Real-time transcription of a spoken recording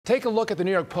Take a look at the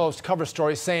New York Post cover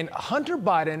story saying Hunter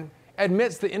Biden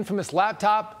admits the infamous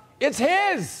laptop, it's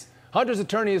his. Hunter's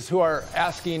attorneys, who are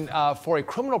asking for a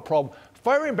criminal probe,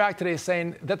 firing back today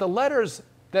saying that the letters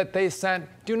that they sent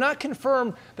do not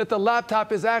confirm that the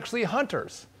laptop is actually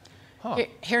Hunter's.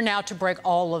 Here now to break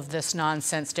all of this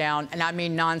nonsense down, and I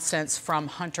mean nonsense from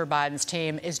Hunter Biden's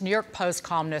team, is New York Post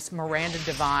columnist Miranda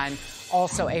Devine,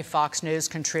 also a Fox News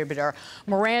contributor.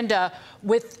 Miranda,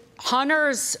 with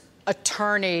Hunter's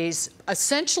attorneys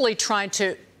essentially trying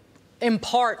to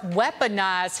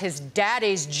weaponize his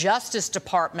daddy's Justice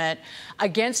Department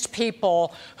against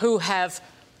people who have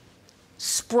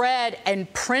spread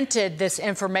and printed this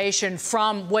information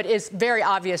from what is very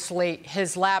obviously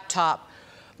his laptop.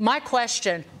 My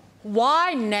question,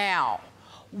 why now?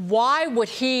 Why would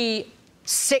he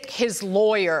sick his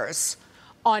lawyers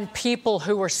on people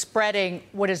who are spreading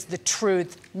what is the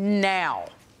truth now?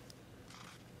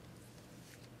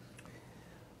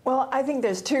 Well, I think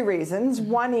there's two reasons.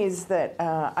 One is that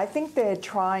I think they're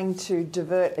trying to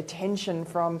divert attention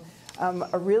from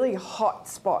a really hot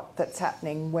spot that's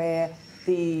happening where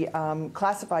the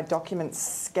classified documents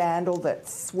scandal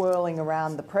that's swirling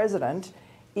around the president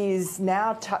is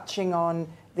now touching on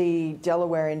the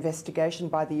Delaware investigation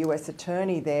by the US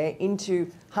attorney there into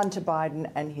Hunter Biden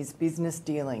and his business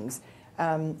dealings.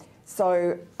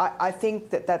 So I think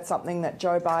that that's something that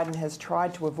Joe Biden has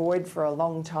tried to avoid for a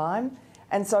long time.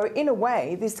 And so in a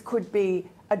way, this could be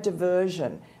a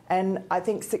diversion. And I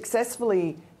think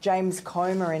successfully, James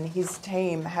Comer and his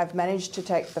team have managed to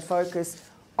take the focus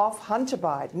off Hunter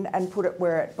Biden and put it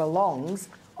where it belongs,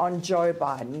 on Joe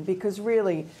Biden, because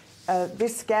really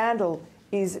this scandal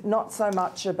is not so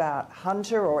much about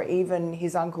Hunter or even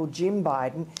his uncle Jim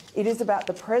Biden. It is about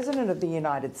the President of the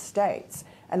United States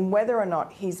and whether or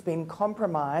not he's been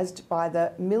compromised by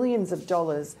the millions of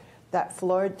dollars that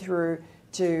flowed through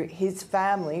to his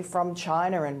family from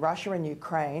China and Russia and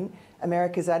Ukraine,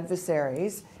 America's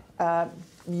adversaries,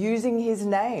 using his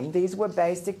name. These were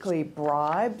basically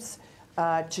bribes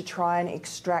to try and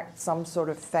extract some sort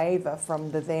of favour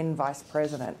from the then Vice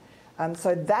President.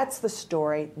 So that's the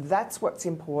story. That's what's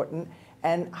important.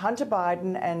 And Hunter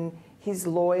Biden and his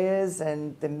lawyers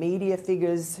and the media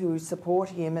figures who support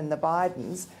him and the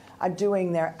Bidens are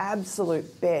doing their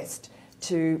absolute best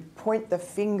to point the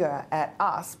finger at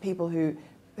us, people who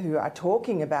are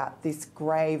talking about this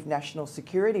grave national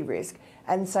security risk,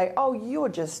 and say, oh, you're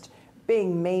just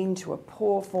being mean to a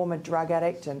poor former drug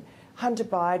addict, and Hunter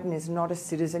Biden is not a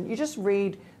citizen. You just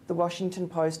read the Washington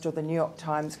Post or the New York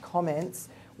Times comments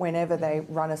whenever they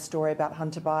run a story about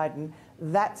Hunter Biden.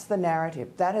 That's the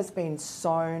narrative. That has been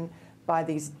sown by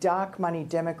these dark money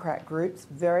Democrat groups,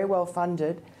 very well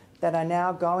funded, that are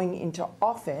now going into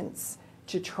offense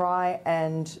to try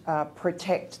and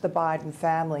protect the Biden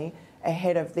family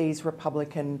ahead of these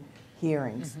Republican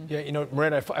hearings. Yeah, you know,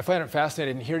 Miranda, I find it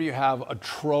fascinating. Here you have a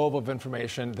trove of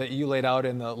information that you laid out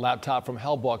in the laptop from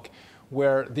Hellbook,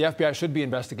 where the FBI should be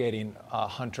investigating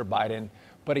Hunter Biden.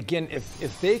 But again,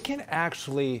 if they can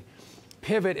actually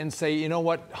pivot and say, you know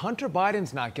what, Hunter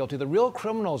Biden's not guilty. The real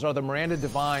criminals are the Miranda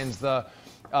Devines, the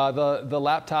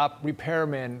laptop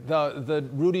repairmen, the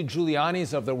Rudy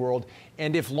Giulianis of the world.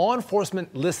 And if law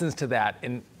enforcement listens to that,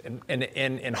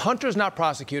 and Hunter's not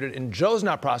prosecuted and Joe's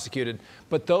not prosecuted,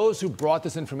 but those who brought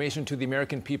this information to the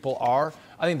American people are,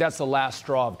 I think that's the last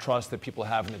straw of trust that people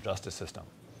have in the justice system.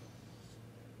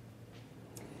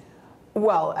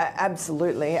 Well,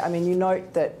 absolutely. I mean, you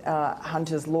note that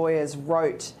Hunter's lawyers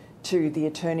wrote to the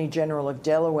Attorney General of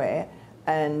Delaware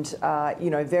and,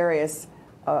 you know, various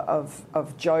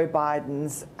of Joe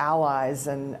Biden's allies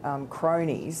and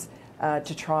cronies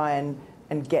to try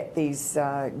and get these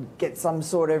get some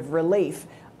sort of relief.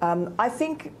 I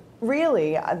think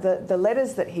really the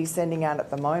letters that he's sending out at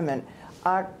the moment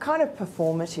are kind of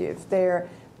performative. They're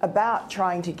about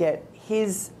trying to get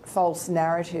his false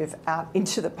narrative out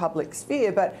into the public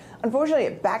sphere, but unfortunately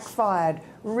it backfired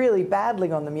really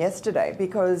badly on them yesterday,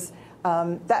 because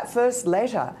that first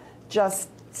letter just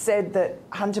said that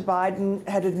Hunter Biden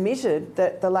had admitted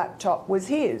that the laptop was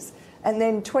his. And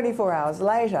then 24 hours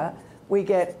later, we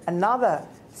get another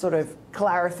sort of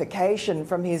clarification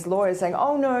from his lawyer saying,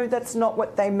 oh, no, that's not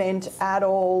what they meant at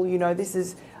all. You know, this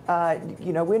is,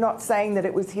 you know, we're not saying that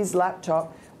it was his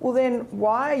laptop. Well, then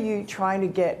why are you trying to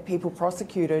get people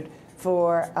prosecuted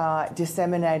for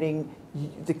disseminating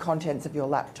the contents of your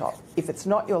laptop? If it's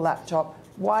not your laptop,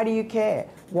 why do you care?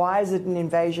 Why is it an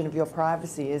invasion of your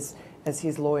privacy, as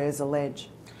his lawyers allege?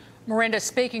 Miranda,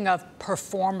 speaking of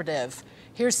performative,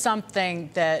 here's something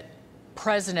that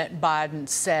President Biden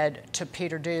said to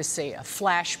Peter Doocy, a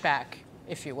flashback,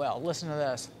 if you will. Listen to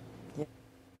this.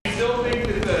 I still think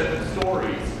that the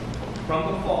stories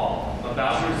from the fall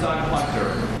about your son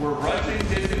Hunter were Russian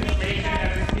disinformation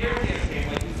and a smear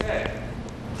campaign, like you said.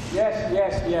 Yes,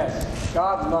 yes, yes.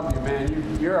 God love you,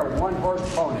 man. You're a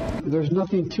one-horse pony. There's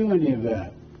nothing to any of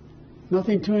that.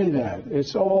 Nothing to any of that.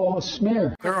 It's all a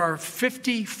smear. There are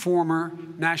 50 former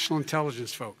national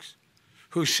intelligence folks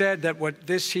who said that what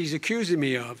he's accusing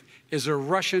me of is a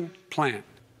Russian plant.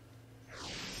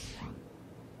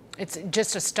 It's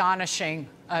just astonishing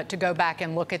to go back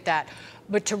and look at that.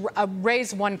 But to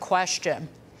raise one question,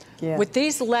 with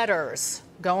these letters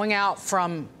going out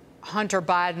from Hunter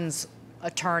Biden's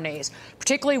attorneys,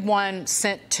 particularly one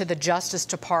sent to the Justice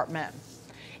Department,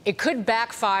 it could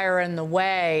backfire in the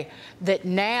way that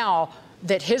now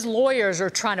that his lawyers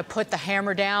are trying to put the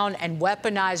hammer down and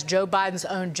weaponize Joe Biden's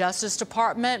own Justice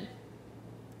Department.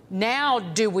 Now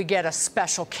do we get a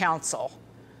special counsel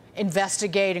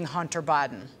investigating Hunter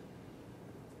Biden?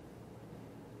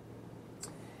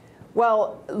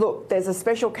 Well, look, there's a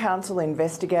special counsel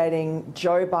investigating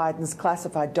Joe Biden's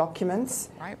classified documents.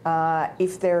 Right.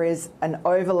 If there is an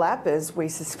overlap, as we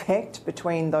suspect,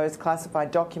 between those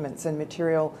classified documents and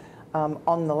material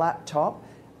on the laptop,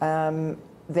 then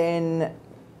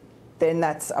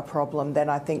that's a problem. Then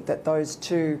I think that those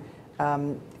two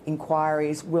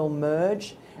inquiries will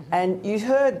merge. And you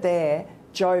heard there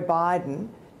Joe Biden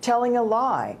telling a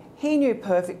lie. He knew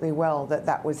perfectly well that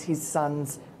that was his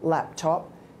son's laptop.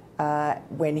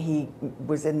 When he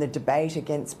was in the debate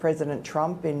against President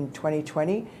Trump in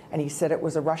 2020 and he said it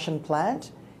was a Russian plant.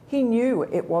 He knew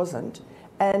it wasn't,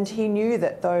 and he knew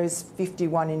that those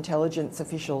 51 intelligence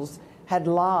officials had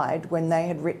lied when they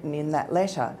had written in that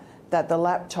letter that the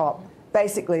laptop,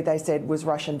 basically they said was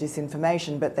Russian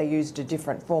disinformation, but they used a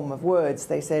different form of words.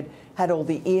 They said had all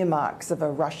the earmarks of a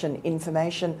Russian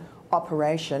information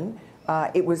operation.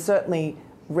 It was certainly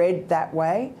read that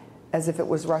way, as if it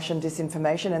was Russian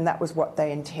disinformation, and that was what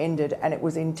they intended. And it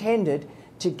was intended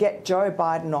to get Joe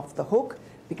Biden off the hook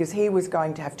because he was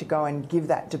going to have to go and give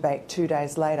that debate 2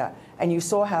 days later. And you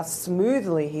saw how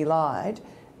smoothly he lied,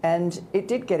 and it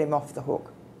did get him off the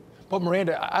hook. But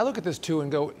Miranda, I look at this too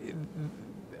and go,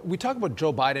 we talk about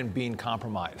Joe Biden being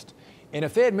compromised. And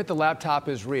if they admit the laptop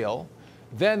is real,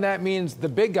 then that means the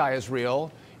big guy is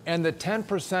real, and the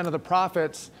 10% of the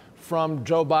profits from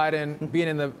Joe Biden being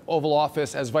in the Oval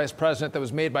Office as vice president that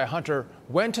was made by Hunter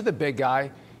went to the big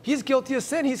guy. He's guilty of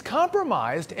sin. He's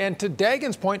compromised. And to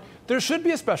Dagan's point, there should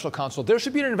be a special counsel. There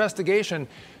should be an investigation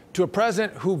to a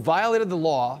president who violated the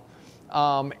law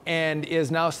and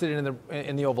is now sitting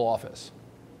in the Oval Office.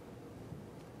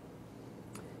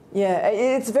 Yeah,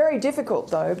 it's very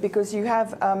difficult, though, because you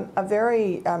have a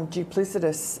very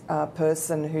duplicitous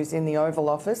person who's in the Oval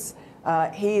Office.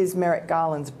 He is Merrick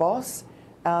Garland's boss.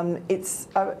 It's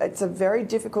a very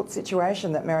difficult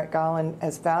situation that Merrick Garland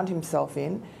has found himself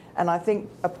in, and I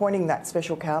think appointing that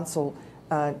special counsel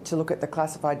to look at the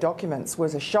classified documents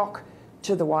was a shock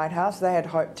to the White House. They had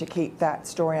hoped to keep that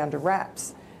story under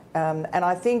wraps, and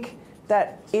I think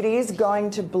that it is going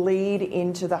to bleed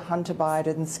into the Hunter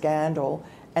Biden scandal,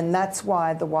 and that's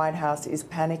why the White House is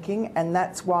panicking, and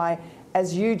that's why,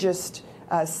 as you just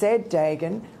said,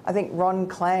 Dagan, I think Ron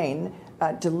Klain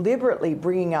deliberately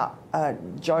bringing up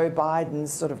Joe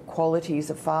Biden's sort of qualities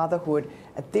of fatherhood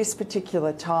at this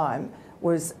particular time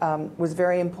was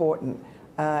very important.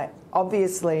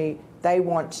 Obviously, they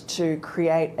want to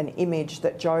create an image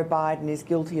that Joe Biden is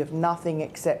guilty of nothing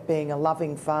except being a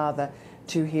loving father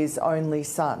to his only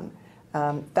son.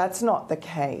 That's not the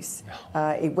case.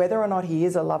 Whether or not he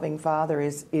is a loving father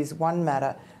is one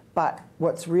matter, but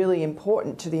what's really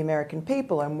important to the American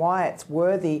people and why it's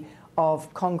worthy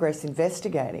of Congress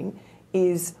investigating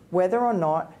is whether or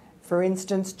not, for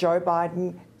instance, Joe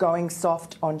Biden going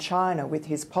soft on China with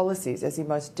his policies, as he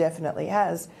most definitely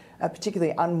has,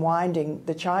 particularly unwinding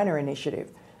the China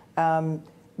initiative,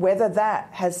 whether that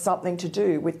has something to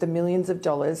do with the millions of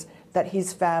dollars that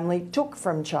his family took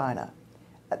from China.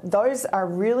 Those are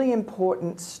really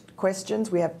important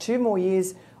questions. We have 2 more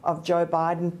years of Joe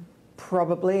Biden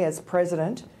probably as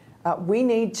president. We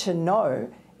need to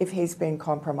know if he's been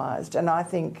compromised. And I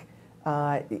think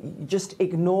just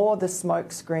ignore the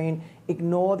smokescreen,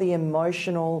 ignore the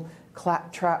emotional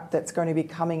claptrap that's going to be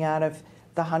coming out of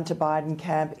the Hunter Biden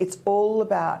camp. It's all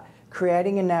about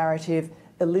creating a narrative,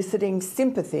 eliciting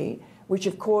sympathy, which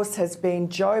of course has been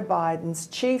Joe Biden's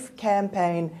chief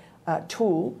campaign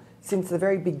tool since the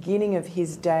very beginning of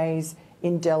his days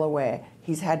in Delaware.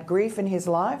 He's had grief in his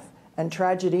life and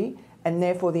tragedy, and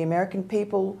therefore the American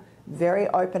people, very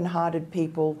open-hearted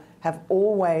people, have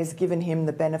always given him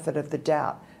the benefit of the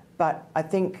doubt. But I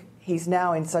think he's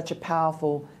now in such a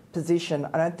powerful position,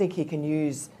 I don't think he can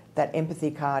use that empathy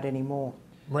card anymore.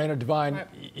 Miranda Devine,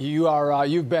 you are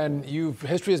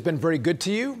history has been very good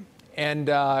to you, and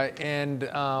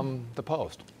the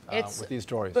Post with these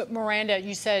stories. But Miranda,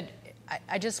 you said,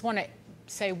 I just want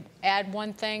to add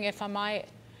one thing, if I might.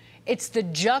 It's the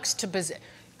juxtaposition.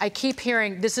 I keep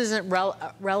hearing this isn't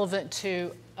relevant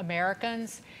to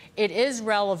Americans. It is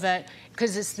relevant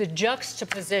because it's the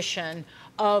juxtaposition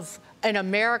of an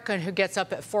American who gets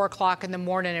up at 4 o'clock in the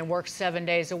morning and works 7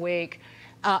 days a week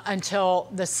until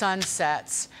the sun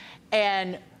sets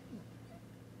and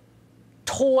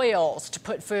toils to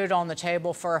put food on the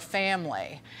table for a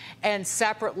family, and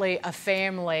separately a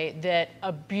family that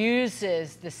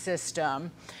abuses the system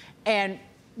and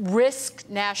risk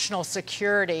national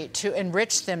security to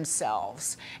enrich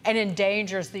themselves and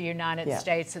endangers the United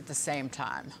States at the same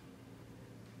time.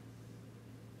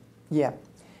 Yeah,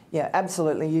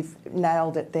 absolutely. You've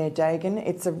nailed it there, Dagan.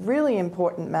 It's a really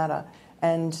important matter.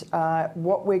 And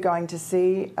what we're going to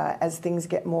see as things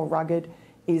get more rugged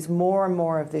is more and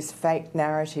more of this fake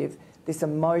narrative, this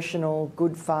emotional,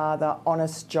 good father,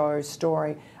 honest Joe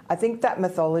story. I think that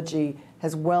mythology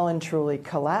has well and truly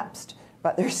collapsed,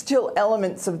 but there's still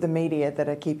elements of the media that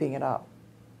are keeping it up.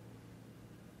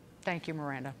 Thank you,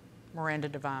 Miranda. Miranda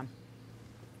Devine.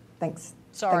 Thanks.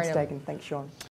 Sorry. Thanks, Dagan. Thanks, Sean.